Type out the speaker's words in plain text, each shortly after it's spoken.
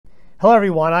Hello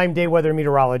everyone, I'm day weather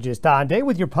meteorologist Don Day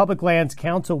with your Public Lands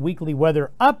Council weekly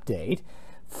weather update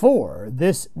for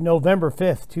this November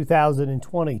 5th,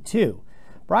 2022.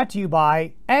 Brought to you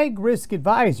by Ag Risk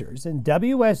Advisors and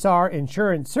WSR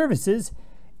Insurance Services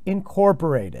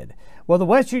Incorporated. Well, the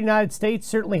western United States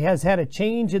certainly has had a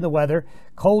change in the weather.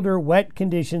 Colder, wet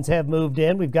conditions have moved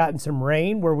in. We've gotten some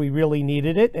rain where we really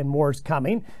needed it, and more is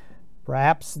coming.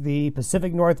 Perhaps the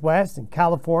Pacific Northwest and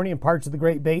California and parts of the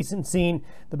Great Basin seeing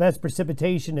the best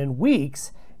precipitation in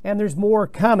weeks, and there's more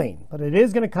coming. But it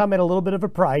is going to come at a little bit of a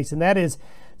price, and that is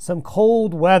some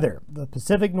cold weather. The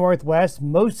Pacific Northwest,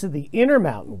 most of the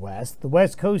Intermountain West, the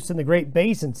West Coast and the Great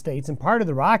Basin states, and part of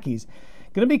the Rockies,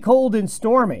 going to be cold and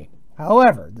stormy.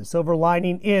 However, the silver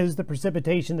lining is the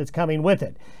precipitation that's coming with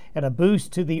it, and a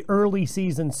boost to the early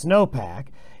season snowpack.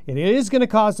 It is going to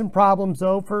cause some problems,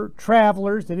 though, for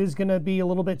travelers. It is going to be a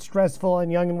little bit stressful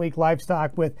on young and weak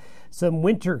livestock with some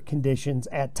winter conditions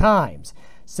at times.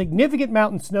 Significant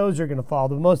mountain snows are going to fall.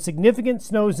 The most significant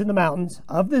snows in the mountains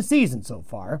of the season so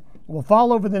far will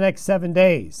fall over the next 7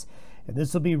 days. And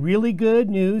this will be really good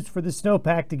news for the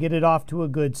snowpack to get it off to a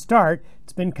good start.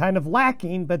 It's been kind of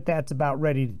lacking, but that's about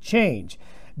ready to change.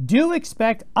 Do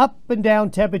expect up and down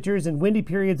temperatures and windy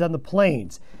periods on the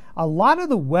plains. A lot of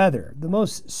the weather, the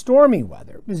most stormy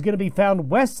weather, is going to be found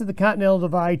west of the Continental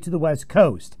Divide to the west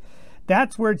coast.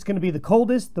 That's where it's going to be the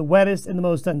coldest, the wettest, and the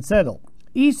most unsettled.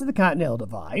 East of the Continental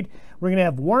Divide, we're going to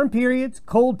have warm periods,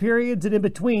 cold periods, and in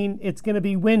between, it's going to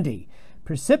be windy.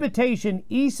 Precipitation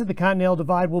east of the Continental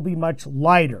Divide will be much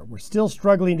lighter. We're still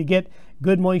struggling to get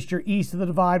good moisture east of the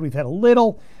divide. We've had a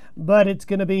little, but it's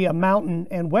going to be a mountain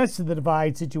and west of the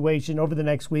divide situation over the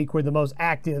next week where the most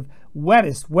active,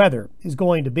 wettest weather is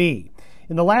going to be.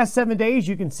 In the last 7 days,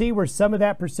 you can see where some of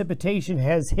that precipitation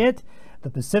has hit the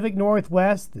Pacific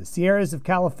Northwest, the Sierras of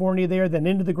California there, then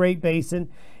into the Great Basin,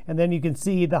 and then you can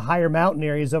see the higher mountain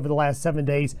areas over the last 7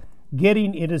 days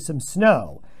getting into some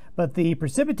snow. But the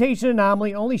precipitation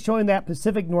anomaly only showing that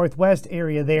Pacific Northwest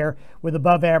area there with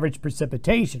above average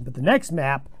precipitation. But the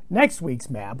next week's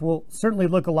map will certainly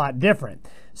look a lot different.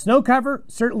 Snow cover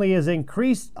certainly has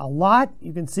increased a lot.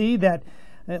 You can see that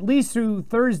at least through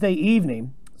Thursday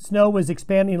evening, snow was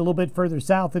expanding a little bit further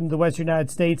south into the western United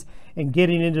States and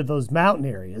getting into those mountain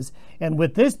areas. And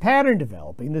with this pattern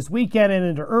developing this weekend and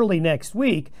into early next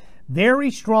week,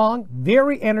 very strong,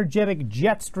 very energetic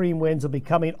jet stream winds will be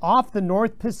coming off the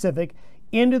North Pacific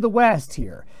into the west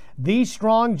here. These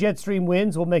strong jet stream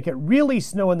winds will make it really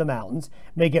snow in the mountains,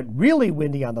 make it really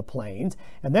windy on the plains,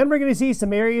 and then we're going to see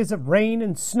some areas of rain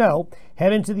and snow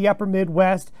head into the upper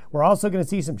Midwest. We're also going to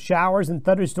see some showers and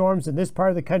thunderstorms in this part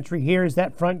of the country here as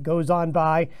that front goes on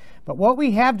by. But what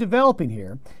we have developing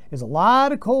here is a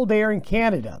lot of cold air in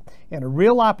Canada and a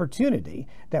real opportunity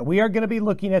that we are going to be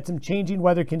looking at some changing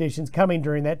weather conditions coming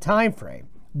during that time frame.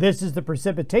 This is the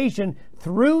precipitation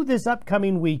through this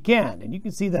upcoming weekend. And you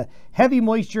can see the heavy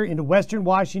moisture into western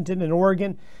Washington and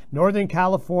Oregon, northern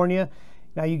California.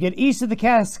 Now you get east of the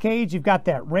Cascades, you've got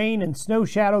that rain and snow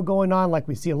shadow going on like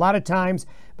we see a lot of times,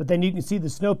 but then you can see the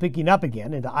snow picking up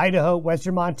again into Idaho,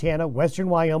 western Montana, western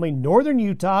Wyoming, northern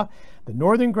Utah, the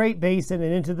northern Great Basin,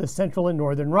 and into the central and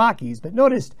northern Rockies. But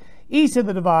notice, east of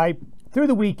the divide, through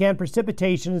the weekend,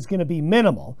 precipitation is going to be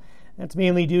minimal. That's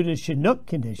mainly due to Chinook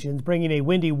conditions, bringing a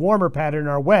windy, warmer pattern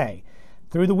our way.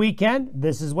 Through the weekend,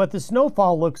 this is what the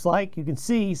snowfall looks like. You can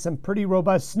see some pretty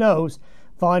robust snows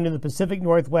falling in the Pacific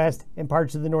Northwest and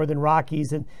parts of the northern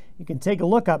Rockies. And you can take a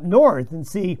look up north and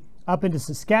see up into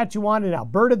Saskatchewan and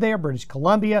Alberta there, British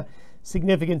Columbia,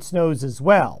 significant snows as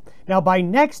well. Now, by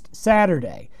next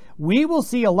Saturday, we will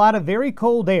see a lot of very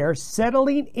cold air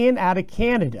settling in out of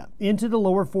Canada into the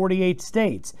lower 48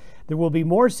 states. There will be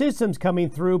more systems coming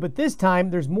through, but this time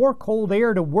there's more cold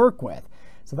air to work with.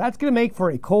 So that's going to make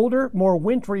for a colder, more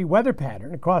wintry weather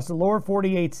pattern across the lower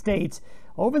 48 states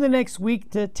over the next week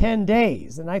to 10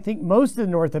 days. And I think most of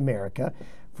North America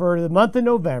for the month of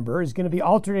November is going to be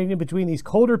alternating between these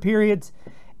colder periods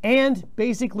and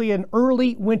basically an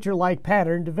early winter-like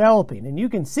pattern developing. And you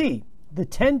can see the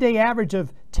 10-day average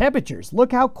of temperatures.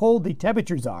 Look how cold the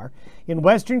temperatures are in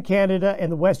western Canada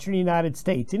and the western United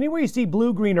States. Anywhere you see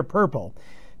blue, green, or purple,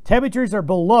 temperatures are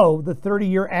below the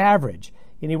 30-year average.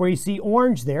 Anywhere you see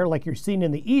orange there, like you're seeing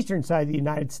in the eastern side of the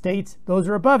United States, those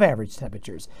are above average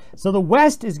temperatures. So the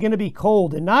west is going to be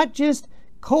cold, and not just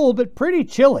cold, but pretty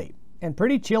chilly. And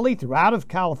pretty chilly throughout of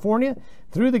California,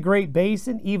 through the Great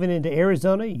Basin, even into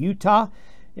Arizona, Utah.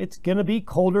 It's going to be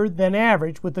colder than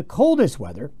average, with the coldest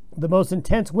weather the most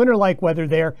intense winter-like weather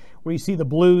there, where you see the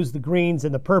blues, the greens,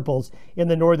 and the purples in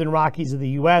the northern Rockies of the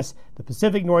U.S., the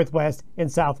Pacific Northwest,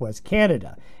 and Southwest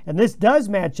Canada. And this does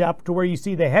match up to where you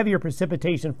see the heavier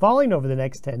precipitation falling over the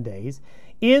next 10 days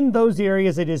in those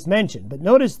areas I just mentioned. But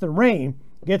notice the rain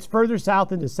gets further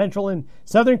south into central and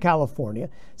southern California.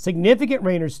 Significant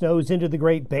rain or snows into the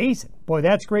Great Basin. Boy,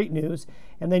 that's great news.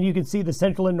 And then you can see the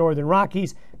central and northern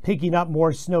Rockies picking up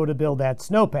more snow to build that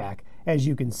snowpack, as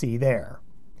you can see there.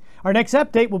 Our next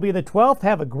update will be the 12th.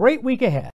 Have a great week ahead.